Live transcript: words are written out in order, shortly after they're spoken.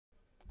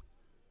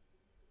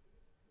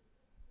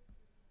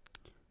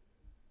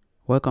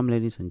Welcome,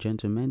 ladies and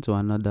gentlemen, to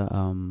another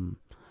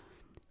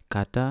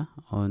kata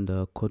on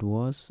the Code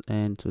Wars,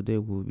 and today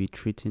we'll be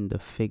treating the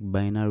fake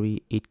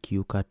binary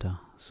 8kyu kata.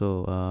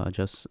 So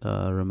just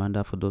a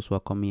reminder for those who are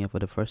coming here for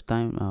the first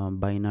time,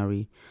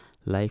 Binary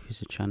Life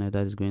is a channel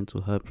that is going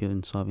to help you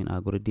in solving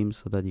algorithms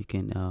so that you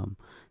can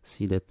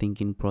see the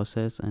thinking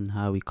process and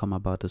how we come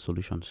about the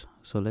solutions.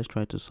 So let's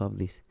try to solve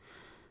this.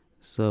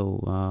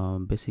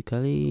 So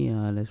basically,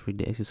 let's read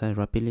the exercise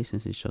rapidly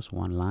since it's just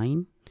one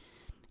line.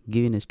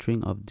 Given a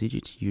string of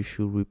digits, you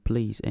should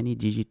replace any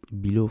digit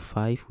below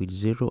 5 with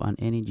 0 and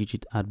any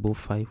digit above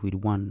 5 with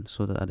 1,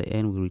 so that at the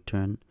end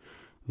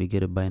we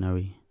get a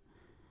binary.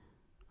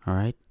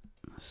 Alright,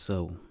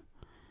 so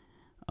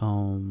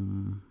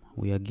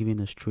we are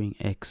given a string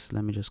x.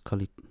 Let me just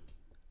call it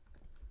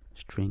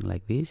string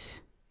like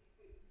this.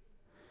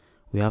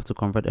 We have to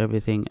convert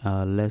everything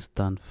less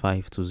than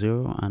 5 to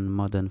 0 and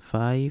more than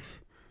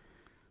 5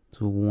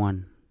 to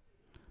 1.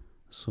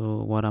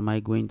 So what am I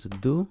going to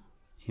do?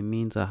 It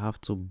means I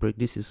have to break,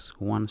 this is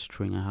one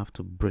string, I have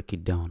to break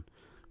it down,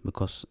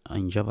 because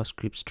in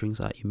JavaScript strings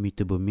are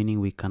immutable, meaning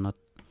we cannot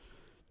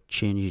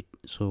change it.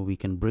 So we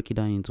can break it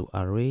down into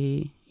an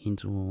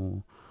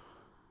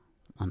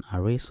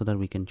array so that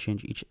we can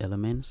change each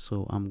element.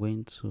 So I'm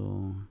going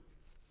to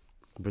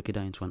break it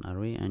down into an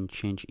array and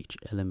change each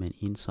element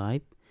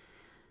inside.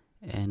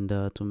 And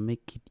to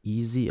make it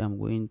easy, I'm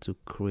going to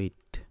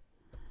create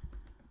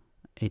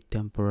a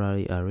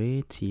temporary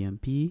array,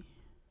 TMP.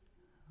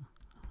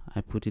 I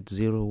put it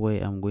 0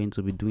 where I'm going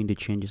to be doing the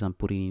changes and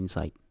putting it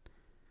inside.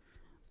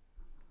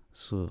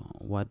 So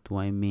what do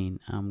I mean?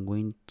 I'm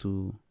going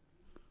to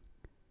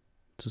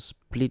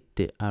split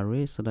the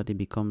array so that it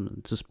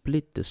becomes, to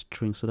split the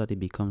string so that it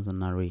becomes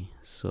an array.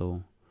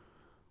 So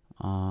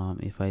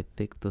if I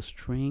take the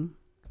string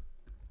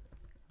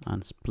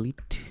and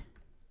split,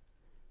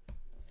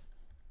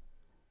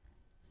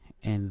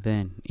 and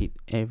then it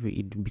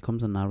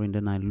becomes an array, and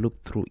then I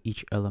loop through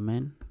each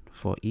element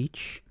for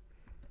each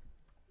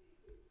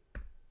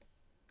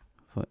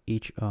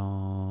let's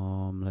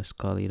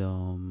call it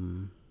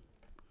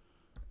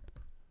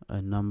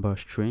a number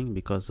string,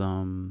 because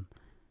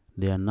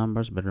they are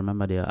numbers, but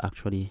remember they are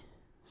actually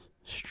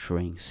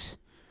strings,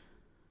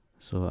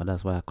 so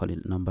that's why I call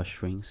it number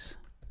strings.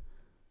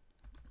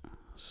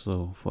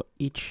 So for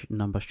each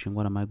number string,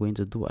 what am I going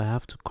to do? I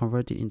have to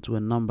convert it into a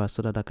number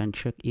so that I can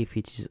check if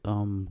it is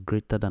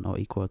greater than or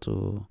equal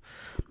to,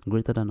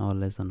 greater than or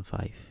less than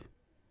 5.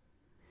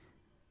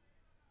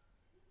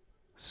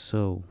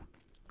 So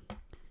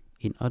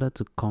in order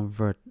to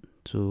convert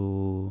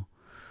to,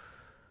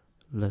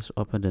 let's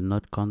open the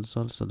Node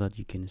console so that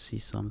you can see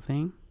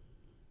something.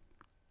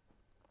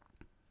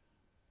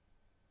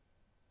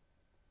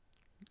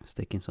 It's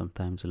taking some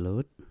time to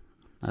load.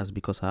 That's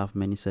because I have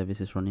many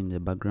services running in the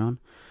background.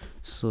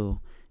 So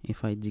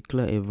if I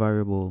declare a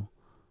variable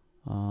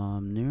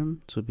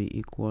num to be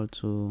equal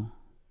to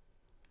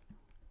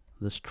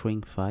the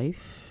string 5,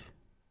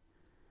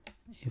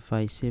 if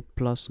I say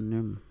plus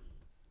num,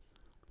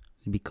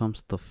 it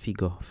becomes the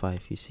figure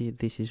 5. You see,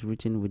 this is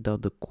written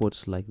without the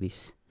quotes like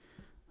this.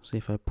 So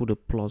if I put a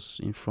plus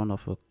in front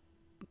of a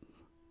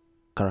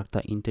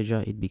character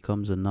integer, it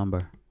becomes a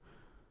number.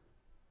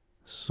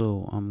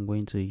 So I'm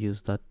going to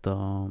use that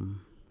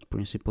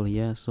principle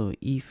here. So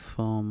if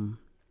the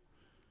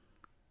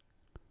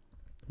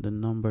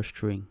number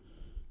string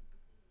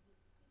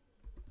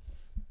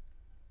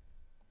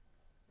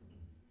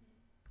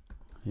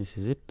this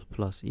is it, the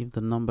plus, if the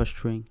number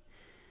string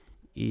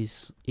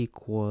is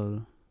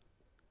equal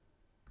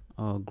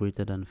or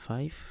greater than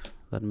 5,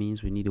 that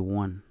means we need a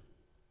 1.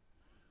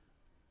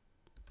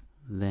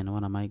 Then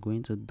what am I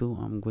going to do?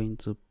 I'm going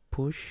to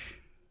push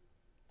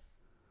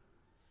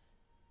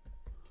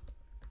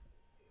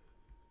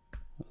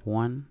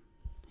 1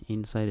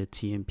 inside a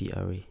TMP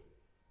array,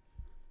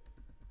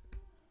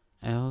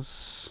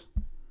 else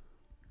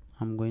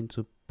I'm going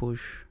to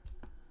push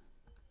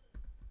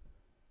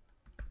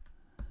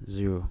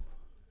 0.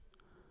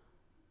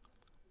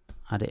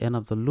 At the end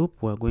of the loop,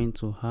 we're going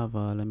to have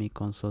let me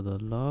console the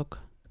log.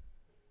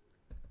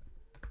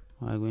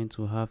 We're going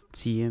to have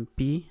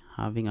TMP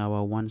having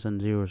our 1s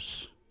and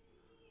 0s.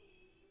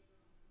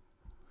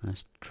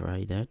 Let's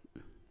try that.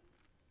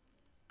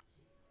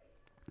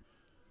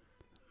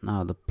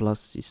 Now the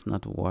plus is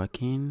not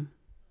working.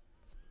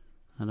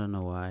 I don't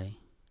know why.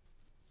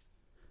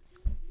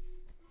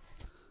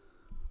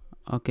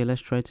 Okay,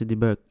 let's try to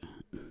debug.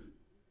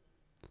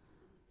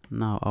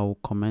 Now I'll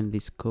comment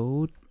this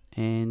code,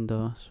 and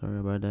sorry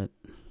about that.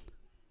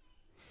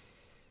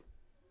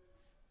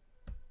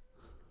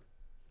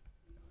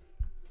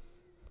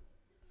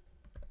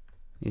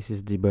 This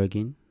is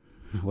debugging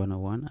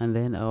 101, and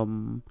then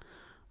I'm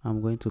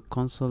going to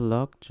console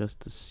log just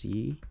to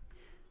see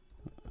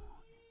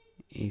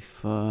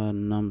if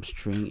num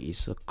string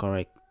is a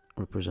correct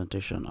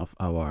representation of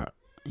our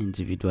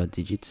individual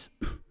digits.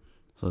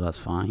 So that's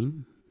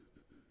fine.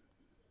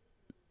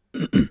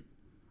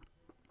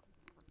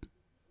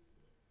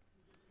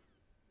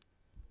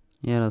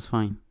 Yeah, that's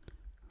fine.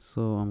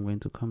 So I'm going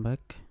to come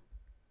back.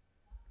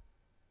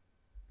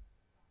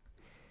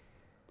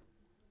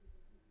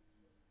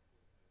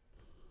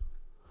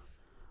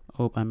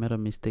 Oh, I made a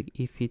mistake.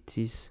 If it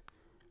is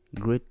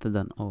greater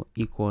than or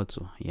equal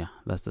to, yeah,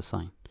 that's the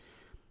sign.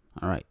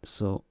 All right,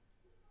 so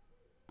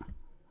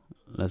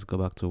let's go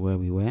back to where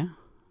we were.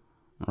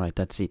 All right,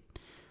 that's it.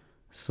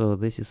 So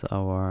this is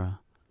our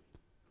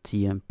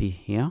TMP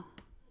here.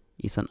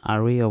 It's an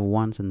array of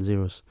ones and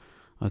zeros.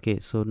 Okay,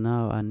 so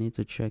now I need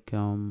to check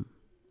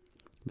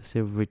let's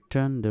say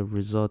return the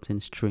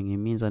resulting string. It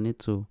means I need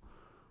to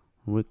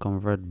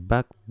reconvert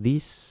back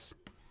this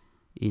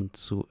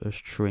into a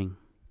string.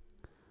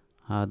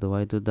 How do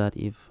I do that?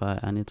 If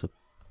I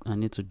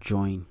need to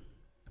join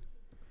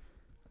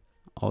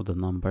all the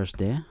numbers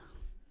there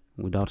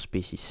without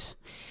spaces.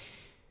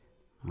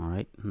 All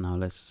right, now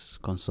let's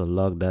console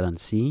log that and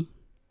see.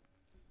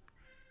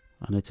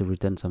 I need to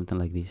return something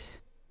like this.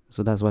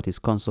 So that's what is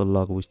console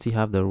log. We still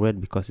have the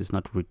red because it's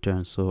not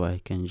returned, so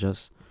I can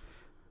just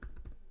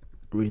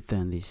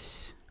return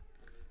this.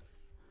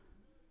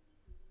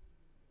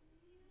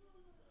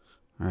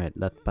 All right,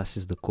 that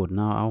passes the code.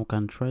 Now I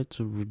can try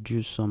to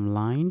reduce some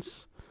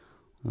lines,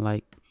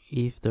 like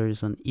if there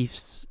is an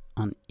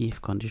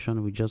if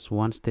condition with just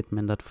one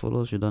statement that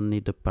follows, you don't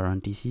need the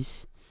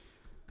parentheses.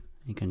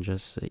 You can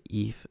just say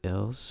if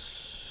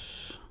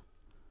else,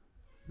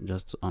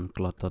 just to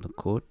unclutter the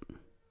code.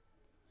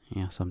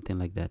 Yeah, something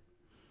like that.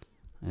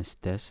 Let's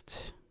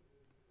test,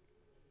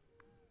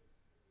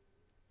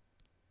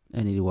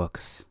 and it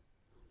works.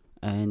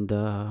 And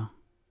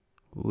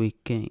we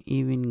can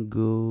even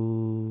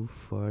go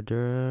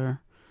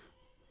further.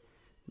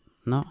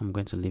 No, I'm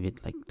going to leave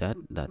it like that.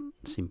 That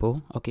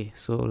simple. Okay,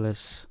 so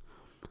let's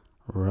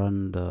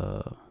run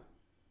the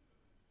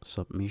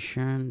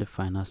submission, the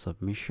final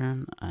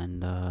submission,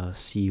 and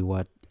see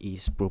what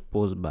is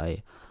proposed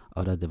by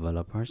other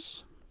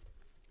developers.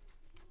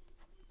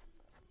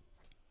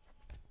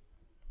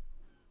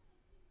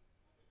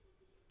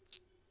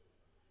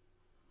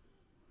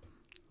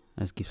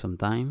 Let's give some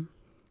time.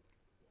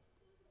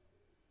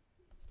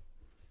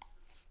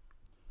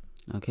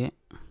 Okay,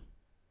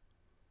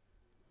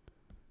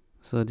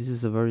 so this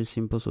is a very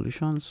simple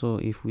solution. So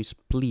if we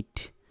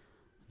split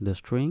the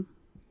string,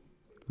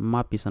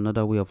 map is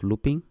another way of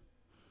looping.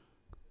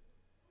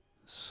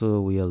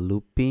 So we are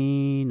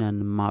looping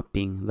and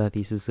mapping. That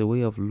is a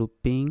way of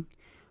looping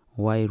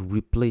while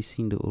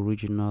replacing the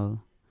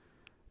original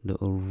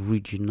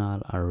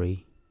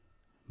array,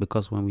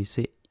 because when we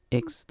say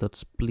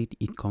x.split,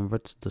 it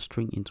converts the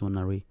string into an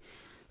array.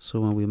 So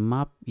when we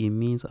map, it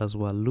means as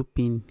we're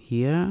looping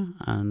here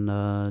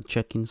and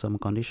checking some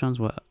conditions,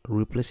 we're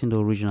replacing the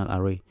original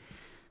array.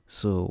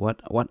 So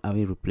what are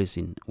we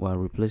replacing? We're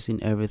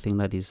replacing everything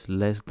that is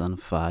less than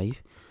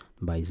 5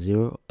 by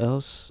 0,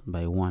 else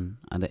by 1.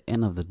 At the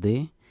end of the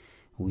day,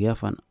 we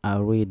have an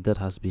array that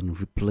has been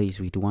replaced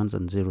with ones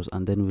and zeros,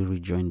 and then we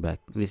rejoin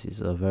back. This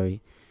is a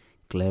very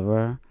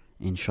clever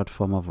in short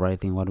form of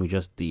writing what we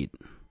just did,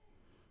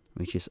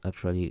 which is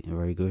actually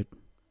very good.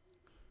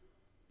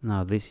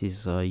 Now this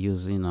is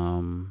using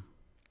how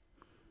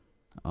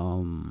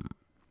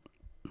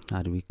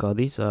do we call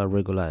this,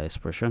 regular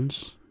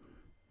expressions.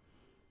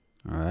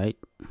 All right,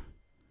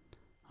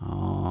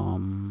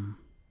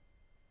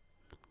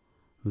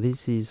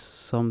 this is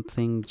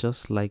something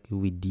just like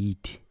we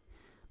did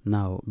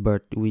now,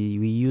 but we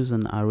use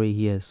an array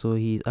here. So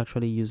he's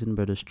actually using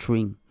but a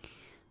string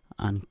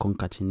and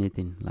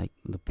concatenating, like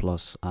the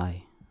plus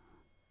I,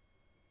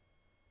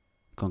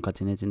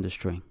 concatenating the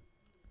string,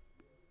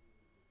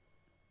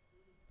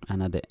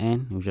 and at the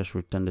end we just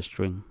return the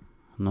string.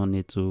 No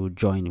need to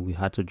join. We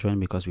had to join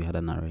because we had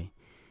an array.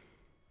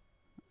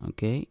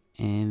 Okay,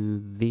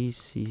 and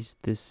this is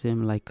the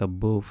same like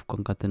above,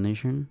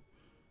 concatenation.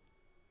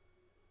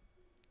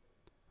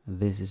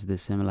 This is the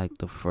same like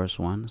the first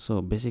one.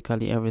 So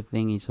basically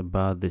everything is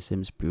about the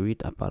same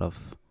spirit, apart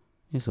of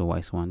it's a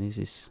wise one. This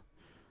is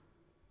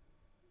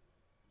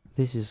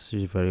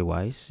very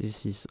wise.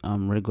 This is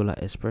regular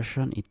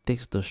expression. It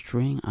takes the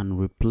string and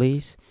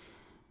replace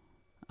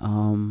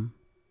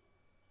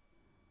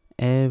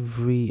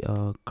every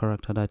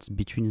character that's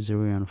between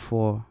 0 and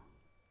 4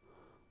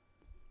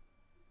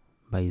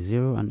 by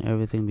 0, and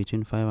everything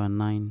between 5 and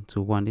 9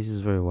 to 1. This is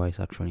very wise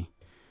actually.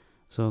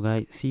 So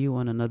guys, see you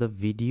on another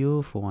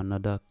video for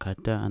another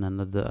kata and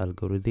another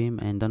algorithm,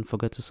 and don't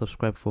forget to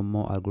subscribe for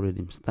more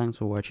algorithms. Thanks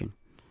for watching.